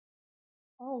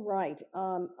All right.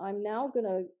 I'm now going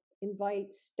to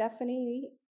invite Stephanie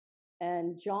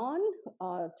and John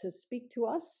to speak to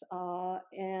us,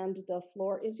 and the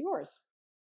floor is yours.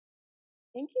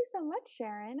 Thank you so much,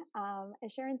 Sharon.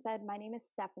 As Sharon said, my name is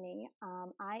Stephanie.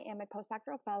 I am a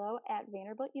postdoctoral fellow at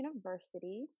Vanderbilt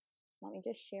University. Let me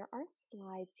just share our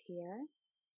slides here.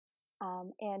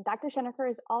 And Dr. Schoenecker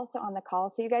is also on the call,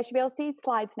 so you guys should be able to see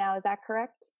slides now. Is that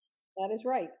correct? That is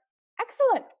right.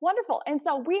 Excellent, wonderful. And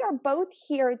so we are both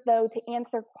here, though, to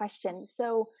answer questions.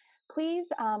 So please,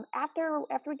 after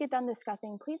we get done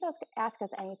discussing, please ask us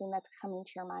anything that's coming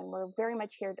to your mind. We're very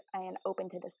much here and open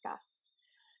to discuss.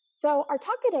 So our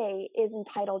talk today is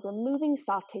entitled Removing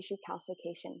Soft Tissue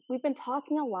Calcification. We've been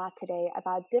talking a lot today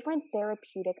about different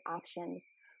therapeutic options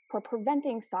for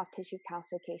preventing soft tissue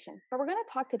calcification. But we're going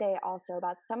to talk today also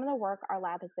about some of the work our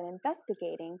lab has been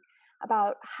investigating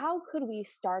about how could we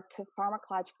start to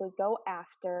pharmacologically go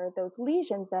after those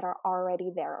lesions that are already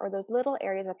there, or those little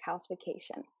areas of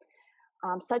calcification,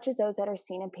 such as those that are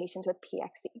seen in patients with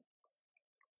PXE.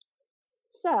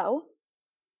 So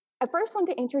I first want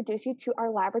to introduce you to our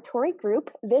laboratory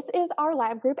group. This is our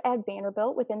lab group at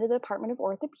Vanderbilt within the Department of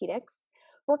Orthopaedics.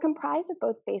 We're comprised of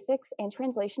both basics and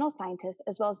translational scientists,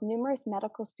 as well as numerous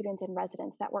medical students and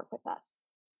residents that work with us.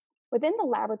 Within the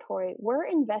laboratory, we're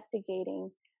investigating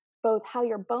both how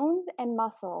your bones and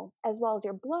muscle, as well as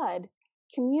your blood,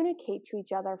 communicate to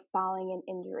each other following an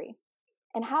injury,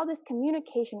 and how this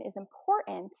communication is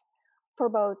important for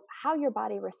both how your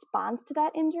body responds to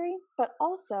that injury, but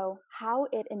also how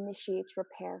it initiates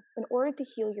repair in order to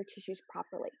heal your tissues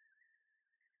properly.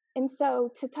 And so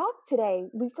to talk today,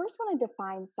 we first want to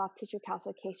define soft tissue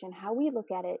calcification, how we look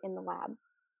at it in the lab.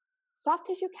 Soft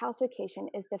tissue calcification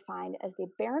is defined as the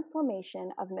aberrant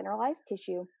formation of mineralized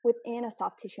tissue within a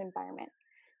soft tissue environment.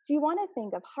 So you want to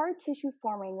think of hard tissue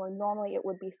forming where normally it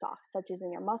would be soft, such as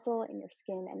in your muscle, in your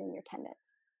skin, and in your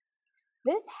tendons.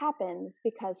 This happens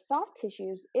because soft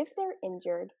tissues, if they're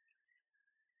injured,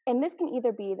 and this can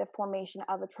either be the formation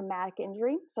of a traumatic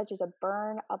injury, such as a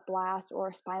burn, a blast, or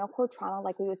a spinal cord trauma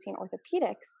like we would see in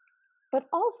orthopedics, but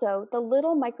also the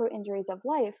little micro injuries of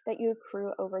life that you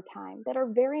accrue over time that are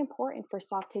very important for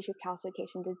soft tissue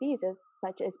calcification diseases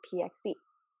such as PXE.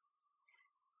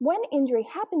 When injury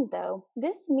happens, though,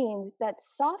 this means that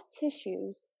soft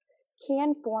tissues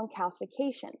can form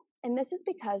calcification. And this is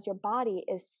because your body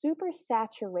is super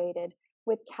saturated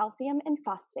with calcium and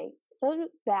phosphate, so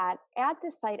that at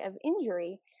the site of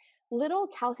injury, little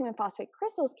calcium and phosphate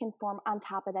crystals can form on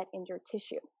top of that injured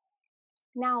tissue.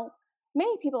 Now,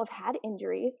 many people have had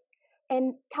injuries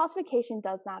and calcification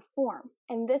does not form.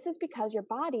 And this is because your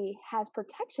body has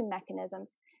protection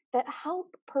mechanisms that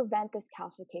help prevent this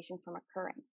calcification from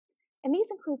occurring. And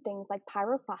these include things like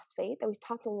pyrophosphate that we've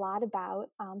talked a lot about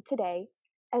today,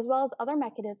 as well as other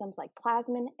mechanisms like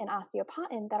plasmin and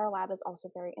osteopotin that our lab is also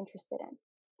very interested in.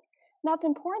 Now, it's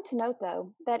important to note,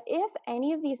 though, that if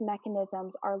any of these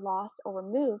mechanisms are lost or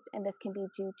removed, and this can be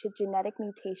due to genetic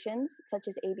mutations such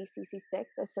as ABCC6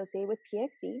 associated with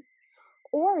PXE,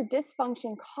 or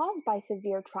dysfunction caused by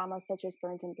severe traumas such as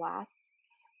burns and blasts,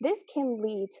 this can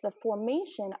lead to the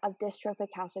formation of dystrophic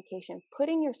calcification,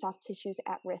 putting your soft tissues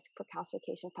at risk for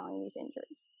calcification following these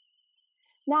injuries.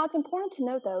 Now, it's important to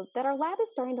note, though, that our lab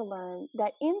is starting to learn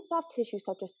that in soft tissue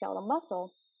such as skeletal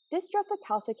muscle, dystrophic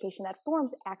calcification that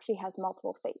forms actually has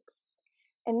multiple fates.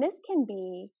 And this can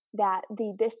be that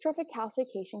the dystrophic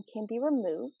calcification can be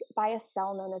removed by a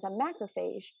cell known as a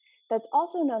macrophage that's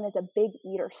also known as a big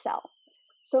eater cell.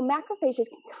 So macrophages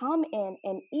can come in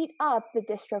and eat up the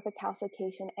dystrophic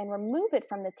calcification and remove it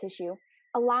from the tissue,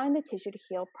 allowing the tissue to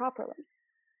heal properly.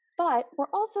 But we're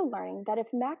also learning that if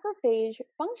macrophage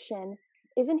function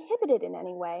is inhibited in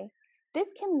any way, this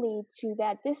can lead to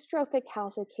that dystrophic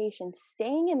calcification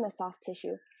staying in the soft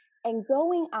tissue and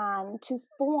going on to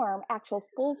form actual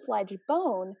full-fledged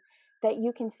bone that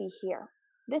you can see here.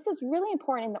 This is really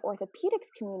important in the orthopedics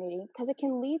community because it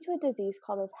can lead to a disease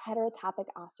called as heterotopic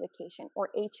ossification, or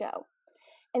HO.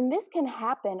 And this can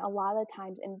happen a lot of the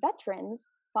times in veterans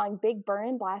following big burn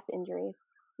and blast injuries,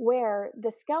 where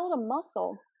the skeletal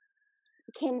muscle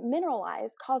can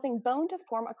mineralize, causing bone to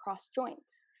form across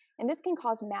joints. And this can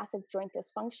cause massive joint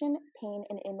dysfunction, pain,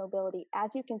 and immobility.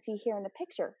 As you can see here in the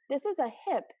picture, this is a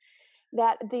hip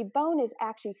that the bone is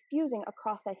actually fusing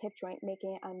across that hip joint,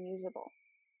 making it unusable.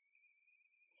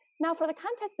 Now, for the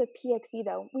context of PXE,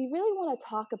 though, we really want to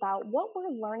talk about what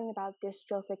we're learning about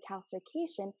dystrophic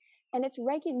calcification and its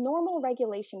normal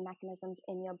regulation mechanisms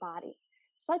in your body,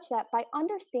 such that by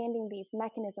understanding these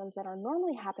mechanisms that are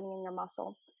normally happening in your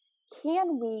muscle,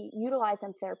 can we utilize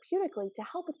them therapeutically to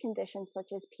help with conditions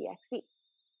such as PXE?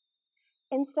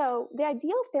 And so the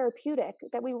ideal therapeutic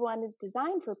that we want to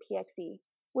design for PXE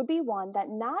would be one that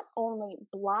not only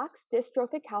blocks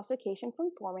dystrophic calcification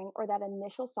from forming, or that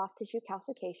initial soft tissue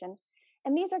calcification,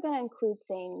 and these are going to include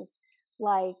things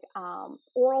like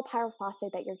oral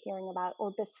pyrophosphate that you're hearing about,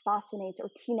 or bisphosphonates, or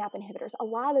TNAP inhibitors, a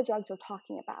lot of the drugs we're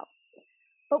talking about.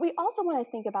 But we also want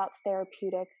to think about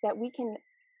therapeutics that we can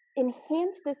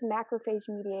enhance this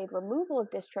macrophage-mediated removal of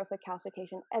dystrophic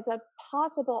calcification as a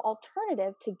possible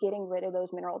alternative to getting rid of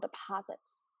those mineral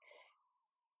deposits.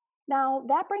 Now,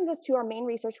 that brings us to our main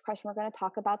research question we're going to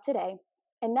talk about today,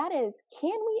 and that is,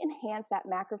 can we enhance that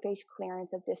macrophage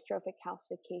clearance of dystrophic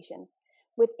calcification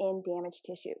within damaged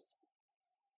tissues?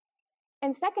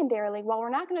 And secondarily, while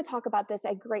we're not going to talk about this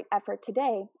at great effort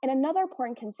today, and another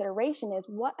important consideration is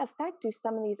what effect do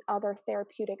some of these other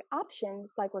therapeutic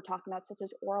options, like we're talking about, such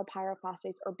as oral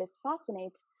pyrophosphates or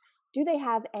bisphosphonates, do they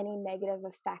have any negative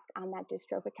effect on that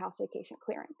dystrophic calcification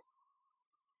clearance?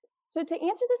 So to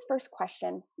answer this first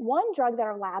question, one drug that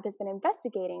our lab has been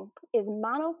investigating is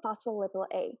monophospholipid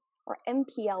A, or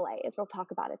MPLA, as we'll talk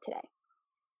about it today.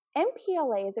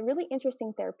 MPLA is a really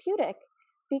interesting therapeutic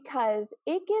because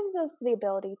it gives us the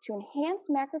ability to enhance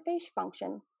macrophage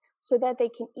function so that they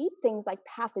can eat things like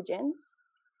pathogens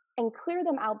and clear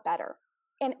them out better.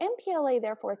 And MPLA,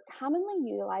 therefore, is commonly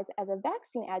utilized as a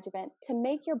vaccine adjuvant to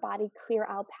make your body clear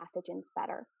out pathogens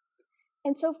better.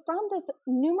 And so from this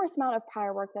numerous amount of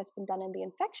prior work that's been done in the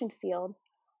infection field,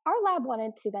 our lab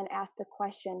wanted to then ask the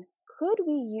question, could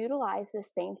we utilize the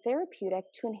same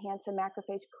therapeutic to enhance the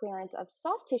macrophage clearance of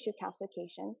soft tissue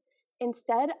calcification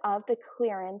instead of the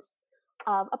clearance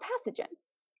of a pathogen?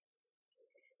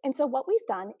 And so what we've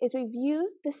done is we've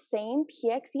used the same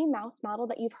PXE mouse model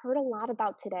that you've heard a lot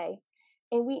about today,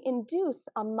 and we induce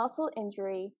a muscle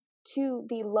injury to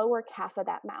the lower calf of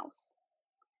that mouse.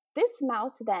 This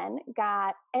mouse then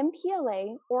got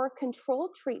MPLA or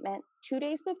controlled treatment 2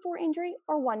 days before injury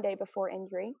or 1 day before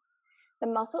injury. The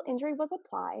muscle injury was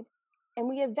applied, and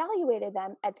we evaluated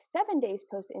them at 7 days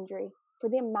post-injury for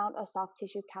the amount of soft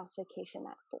tissue calcification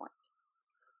that formed.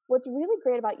 What's really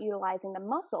great about utilizing the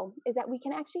muscle is that we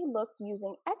can actually look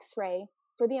using X-ray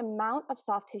for the amount of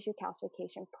soft tissue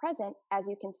calcification present, as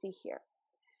you can see here.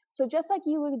 So just like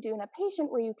you would do in a patient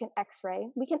where you can X-ray,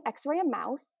 we can X-ray a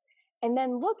mouse and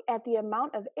then look at the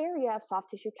amount of area of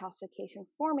soft tissue calcification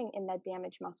forming in that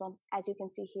damaged muscle, as you can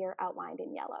see here outlined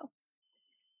in yellow.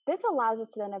 This allows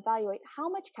us to then evaluate how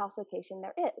much calcification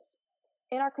there is.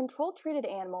 In our control-treated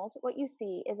animals, what you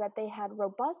see is that they had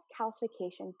robust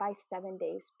calcification by 7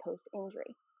 days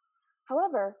post-injury.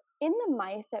 However, in the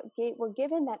mice that were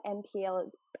given that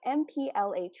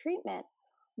MPLA treatment,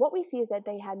 what we see is that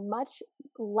they had much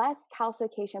less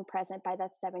calcification present by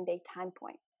that 7-day time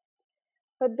point.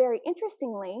 But very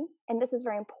interestingly, and this is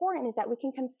very important, is that we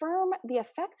can confirm the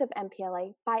effects of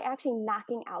MPLA by actually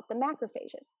knocking out the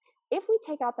macrophages. If we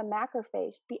take out the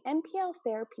macrophage, the MPL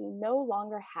therapy no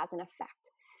longer has an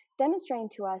effect, demonstrating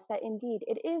to us that indeed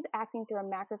it is acting through a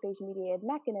macrophage-mediated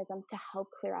mechanism to help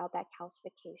clear out that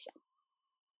calcification.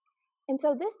 And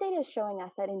so this data is showing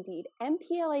us that indeed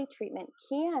MPLA treatment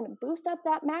can boost up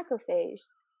that macrophage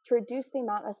to reduce the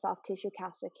amount of soft tissue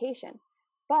calcification.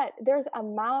 But there's a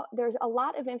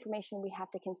lot of information we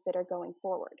have to consider going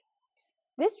forward.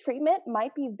 This treatment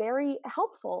might be very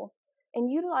helpful in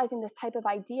utilizing this type of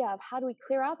idea of how do we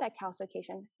clear out that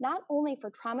calcification, not only for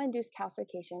trauma-induced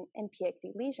calcification and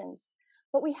PXE lesions,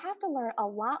 but we have to learn a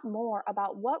lot more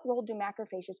about what role do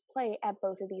macrophages play at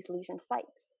both of these lesion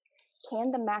sites.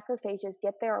 Can the macrophages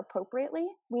get there appropriately?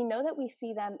 We know that we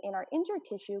see them in our injured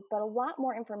tissue, but a lot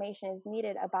more information is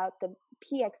needed about the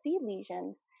PXE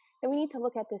lesions that we need to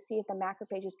look at to see if the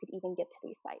macrophages could even get to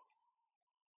these sites.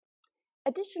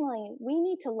 Additionally, we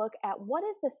need to look at what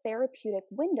is the therapeutic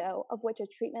window of which a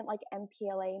treatment like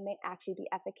MPLA may actually be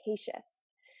efficacious.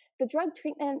 The drug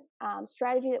treatment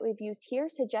strategy that we've used here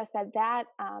suggests that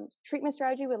treatment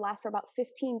strategy would last for about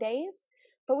 15 days,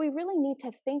 but we really need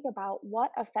to think about what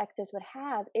effects this would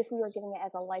have if we were giving it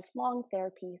as a lifelong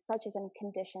therapy, such as in a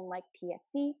condition like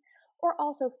PXE, or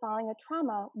also following a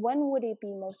trauma. When would it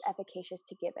be most efficacious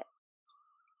to give it?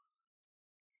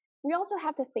 We also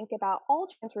have to think about all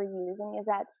treatments we're using is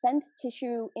that since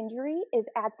tissue injury is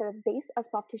at the base of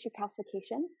soft tissue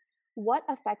calcification, what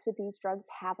effects would these drugs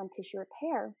have on tissue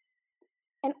repair?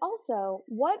 And also,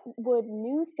 what would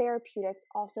new therapeutics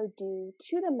also do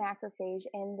to the macrophage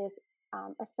and this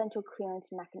essential clearance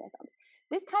mechanisms?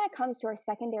 This kind of comes to our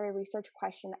secondary research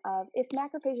question of if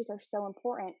macrophages are so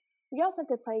important, we also have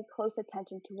to pay close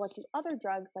attention to what do other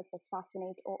drugs like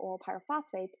bisphosphonates or oral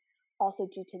pyrophosphates also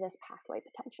do to this pathway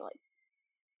potentially.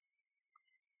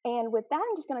 And with that,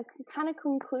 I'm just going to kind of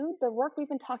conclude the work we've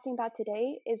been talking about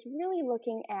today is really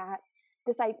looking at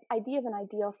this idea of an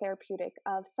ideal therapeutic,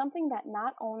 of something that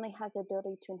not only has the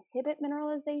ability to inhibit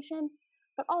mineralization,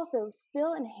 but also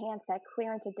still enhance that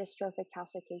clearance of dystrophic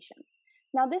calcification.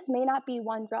 Now, this may not be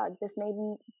one drug. This may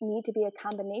need to be a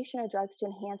combination of drugs to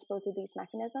enhance both of these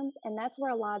mechanisms. And that's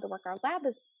where a lot of the work our lab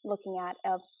is looking at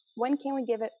of when can we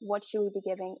give it, what should we be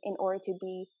giving in order to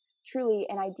be truly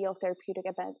an ideal therapeutic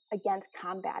against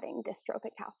combating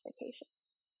dystrophic calcification.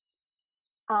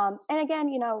 And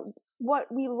again, what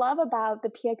we love about the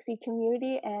PXE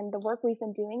community and the work we've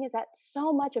been doing is that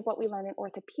so much of what we learn in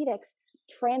orthopedics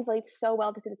translates so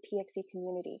well to the PXE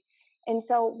community. And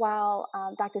so while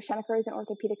Dr. Schoenecker is an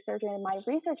orthopedic surgeon and my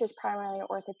research is primarily in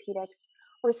orthopedics,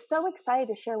 we're so excited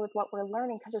to share with what we're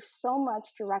learning because there's so much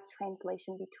direct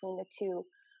translation between the two,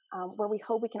 where we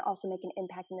hope we can also make an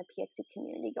impact in the PXE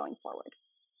community going forward.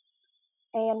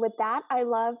 And with that, I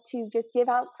love to just give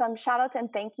out some shout outs and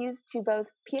thank yous to both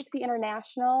PXE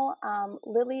International,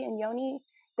 Lily and Yoni.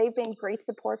 They've been great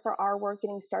support for our work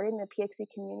getting started in the PXE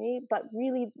community. But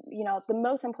really, the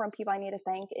most important people I need to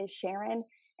thank is Sharon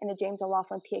and the James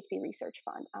O'Loughlin PXE Research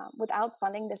Fund. Without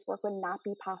funding, this work would not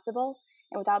be possible.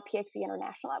 And without PXE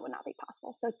International, that would not be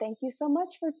possible. So thank you so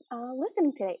much for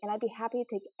listening today. And I'd be happy to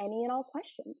take any and all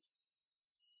questions.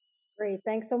 Great.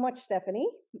 Thanks so much, Stephanie.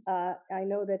 I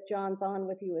know that John's on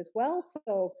with you as well.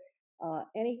 So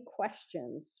any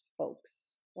questions,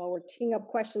 folks? While we're teeing up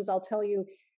questions, I'll tell you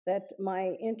that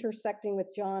my intersecting with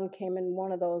John came in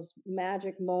one of those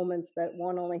magic moments that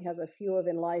one only has a few of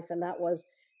in life. And that was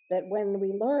that when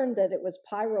we learned that it was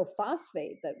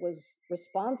pyrophosphate that was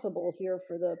responsible here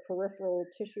for the peripheral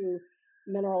tissue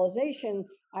mineralization,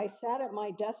 I sat at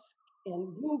my desk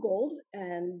and Googled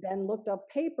and then looked up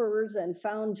papers and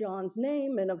found John's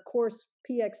name. And of course,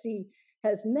 PXE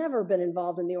has never been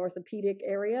involved in the orthopedic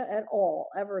area at all,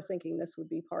 ever thinking this would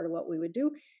be part of what we would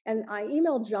do. And I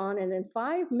emailed John, and in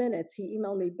 5 minutes, he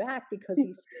emailed me back because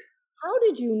he said, how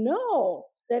did you know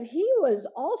that he was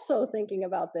also thinking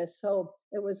about this? So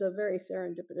it was a very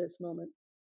serendipitous moment.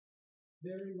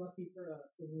 Very lucky for us,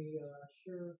 and we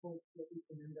sure hope that we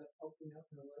can end up helping out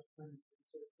in our lifetime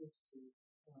researchers to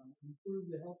improve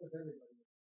the health of everybody.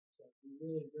 So we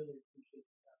really, really appreciate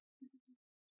that.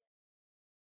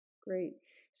 Great.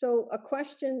 So a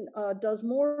question, does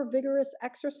more vigorous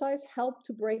exercise help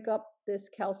to break up this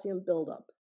calcium buildup?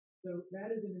 So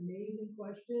that is an amazing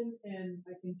question, and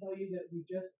I can tell you that we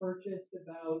just purchased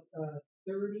about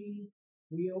 30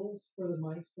 wheels for the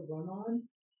mice to run on,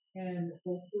 and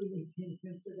hopefully we can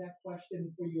answer that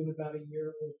question for you in about a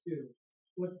year or two.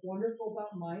 What's wonderful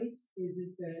about mice is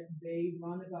that they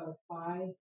run about a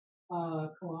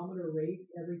 5-kilometer race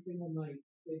every single night.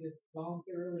 They just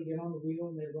voluntarily get on the wheel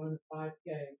and they run a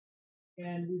 5K.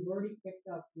 And we've already picked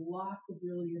up lots of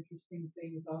really interesting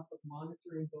things off of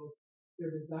monitoring both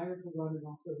their desire to run and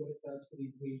also what it does for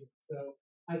these lesions. So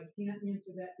I can't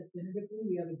answer that definitively.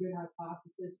 We have a good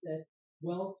hypothesis that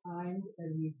well-timed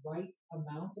and the right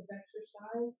amount of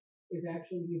exercise is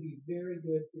actually going to be very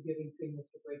good for giving signals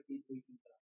to break these lesions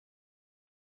up.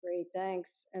 Great,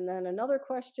 thanks. And then another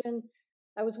question.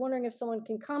 I was wondering if someone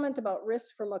can comment about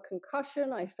risk from a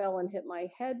concussion. I fell and hit my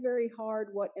head very hard.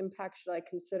 What impact should I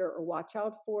consider or watch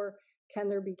out for? Can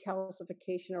there be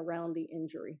calcification around the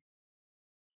injury?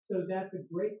 So that's a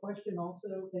great question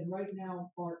also. And right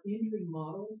now, our injury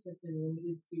models have been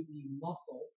limited to the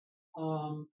muscle.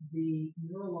 The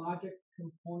neurologic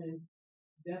component,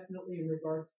 definitely in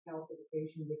regards to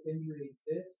calcification with injury,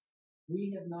 exists.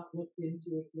 We have not looked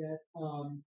into it yet,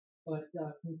 but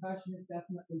concussion is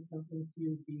definitely something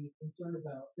to be concerned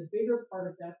about. The bigger part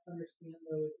of that to understand,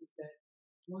 though, is that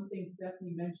one thing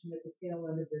Stephanie mentioned at the tail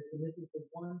end of this, and this is the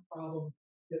one problem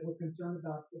that we're concerned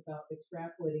about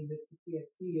extrapolating this to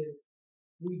PXE, is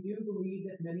we do believe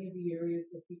that many of the areas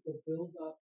that people build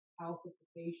up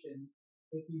calcification,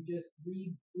 if you just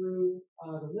read through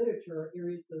the literature,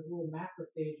 areas those little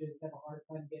macrophages have a hard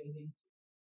time getting into.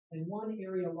 And one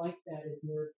area like that is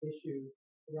nerve tissue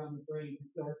around the brain. And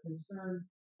so our concern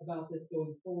about this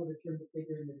going forward in terms of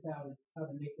figuring this out is how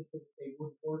to make it so that they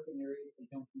would work in areas they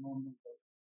don't normally work.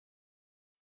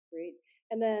 Great.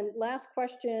 And then last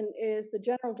question is the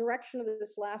general direction of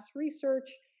this last research,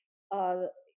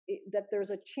 that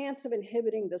there's a chance of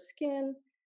inhibiting the skin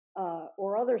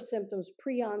or other symptoms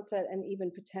pre-onset and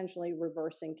even potentially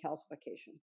reversing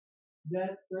calcification.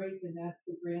 That's great, and that's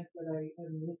the grant that I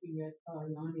am looking at.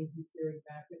 Yanni, who's staring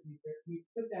back at me there. We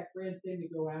put that grant in to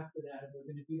go after that, and we're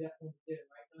going to do that when we did,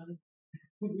 right, Yanni?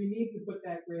 We need to put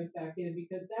that grant back in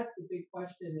because that's the big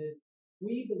question is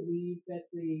we believe that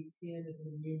the skin is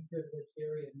an immune privileged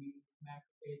area, meaning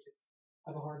macrophages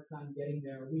have a hard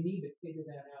getting there. We need to figure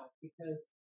that out because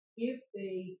if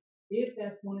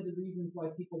that's one of the reasons why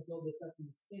people build this up in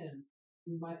the skin,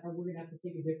 we're going to have to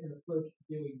take a different approach to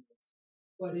doing this.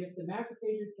 But if the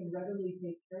macrophages can readily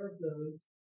take care of those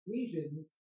lesions,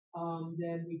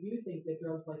 then we do think that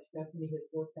drugs like Stephanie has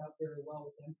worked out very well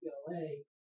with MPLA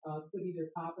could either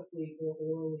topically or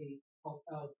orally help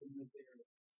out in those areas.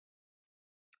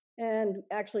 And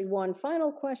actually, one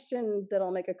final question that I'll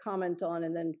make a comment on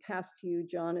and then pass to you,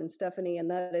 John and Stephanie,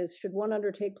 and that is, should one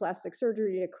undertake plastic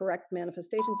surgery to correct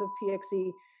manifestations of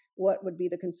PXE? What would be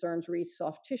the concerns re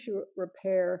soft tissue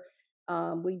repair?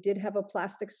 We did have a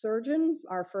plastic surgeon,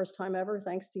 our first time ever,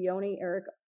 thanks to Yoni. Eric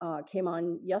came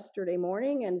on yesterday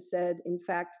morning and said, in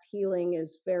fact, healing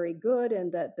is very good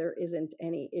and that there isn't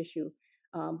any issue.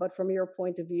 But from your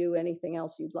point of view, anything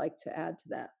else you'd like to add to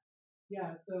that?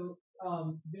 Yeah, so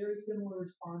very similar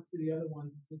response to the other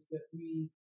ones is just that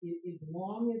as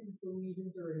long as the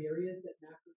lesions are in areas that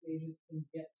macrophages can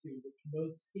get to, which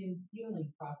most skin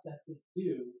healing processes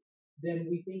do, then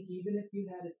we think even if you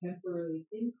had a temporary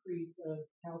increase of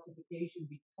calcification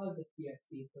because of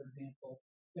PXE, for example,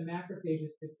 the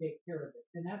macrophages could take care of it.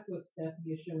 And that's what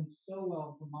Stephanie has shown so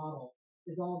well in the model,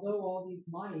 is although all these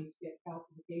mice get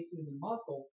calcification in the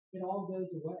muscle, it all goes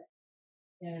away.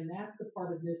 And that's the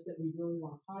part of this that we really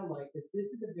want to highlight, is this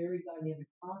is a very dynamic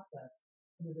process.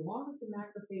 And as long as the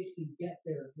macrophage can get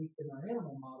there, at least in our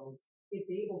animal models, it's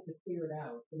able to clear it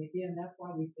out. And again, that's why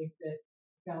we think that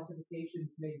calcifications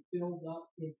may build up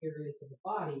in areas of the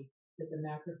body that the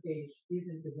macrophage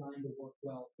isn't designed to work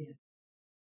well in.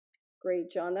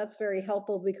 Great, John. That's very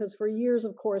helpful because for years,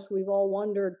 of course, we've all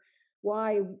wondered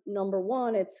why, number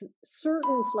one, it's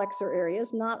certain flexor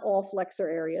areas, not all flexor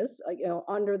areas,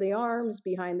 under the arms,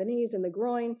 behind the knees, and the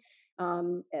groin.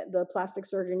 The plastic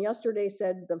surgeon yesterday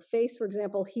said the face, for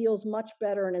example, heals much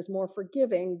better and is more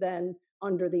forgiving than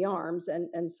under the arms.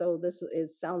 And so this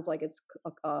sounds like it's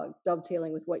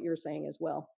dovetailing with what you're saying as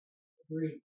well.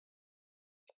 Agreed.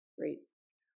 Great.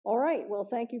 All right. Well,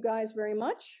 thank you guys very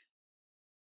much.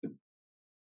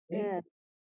 And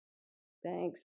thanks.